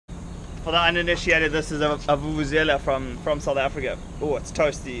For the uninitiated, this is a vuvuzela from South Africa. Oh, it's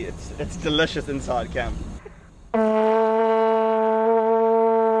toasty. It's delicious inside, Cam.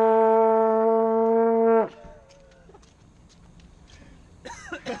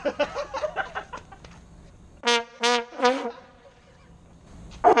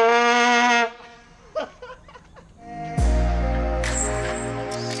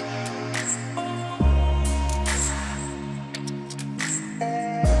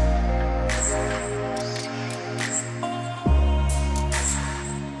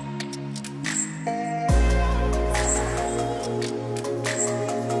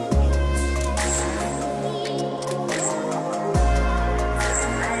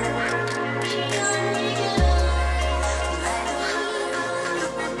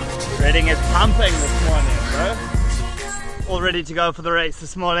 Reading is pumping this morning, bro. All ready to go for the race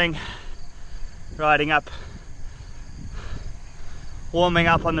this morning. Riding up, warming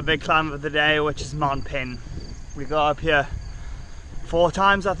up on the big climb of the day, which is Mount Penn. We go up here 4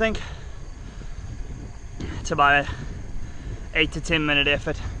 times, I think. It's about an 8 to 10 minute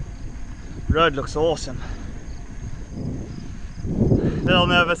effort. Road looks awesome. A little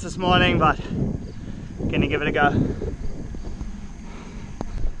nervous this morning, but gonna give it a go.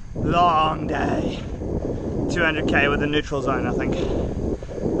 Long day. 200k with a neutral zone, I think.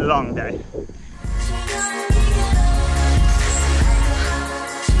 Long day.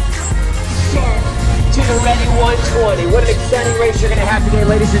 To the ready 120. What an exciting race you're going to have today,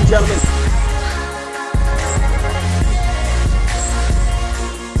 ladies and gentlemen.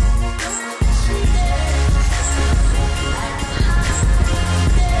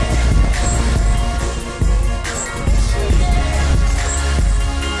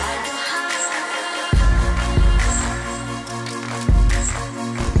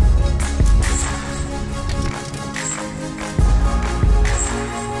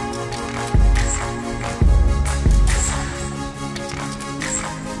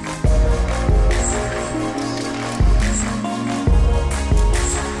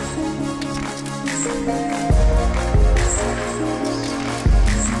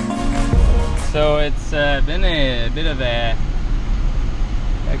 So it's been a bit of a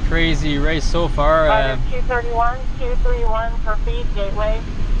crazy race so far. 231 per feet, gateway.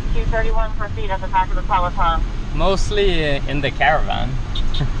 231 per feet at the back of the peloton. Mostly in the caravan.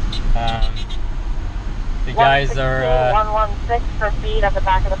 The guys are 116 per feet at the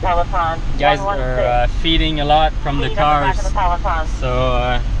back of the peloton. Guys are feeding a lot from the cars.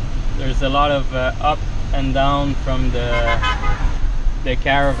 So there's a lot of up and down from the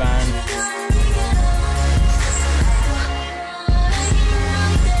caravan.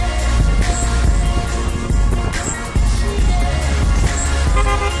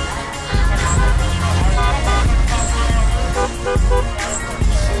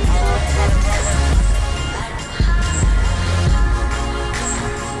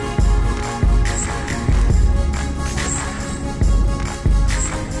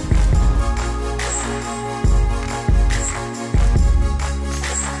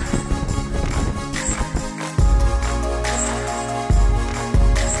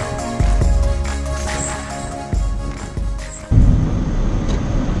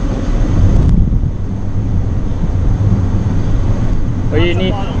 What do you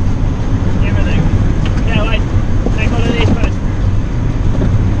need? Everything. Yeah, wait. Take one of these first.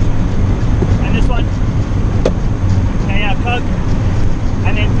 And this one. Okay, yeah, Coke.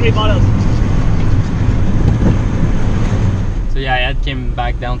 And then 3 bottles. So yeah, Ed came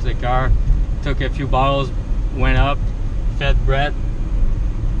back down to the car, took a few bottles, went up, fed Brett,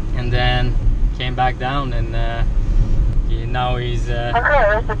 and then came back down, and now he's in the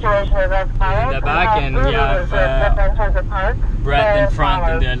back, and we have Brett in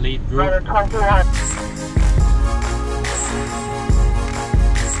front in the lead group.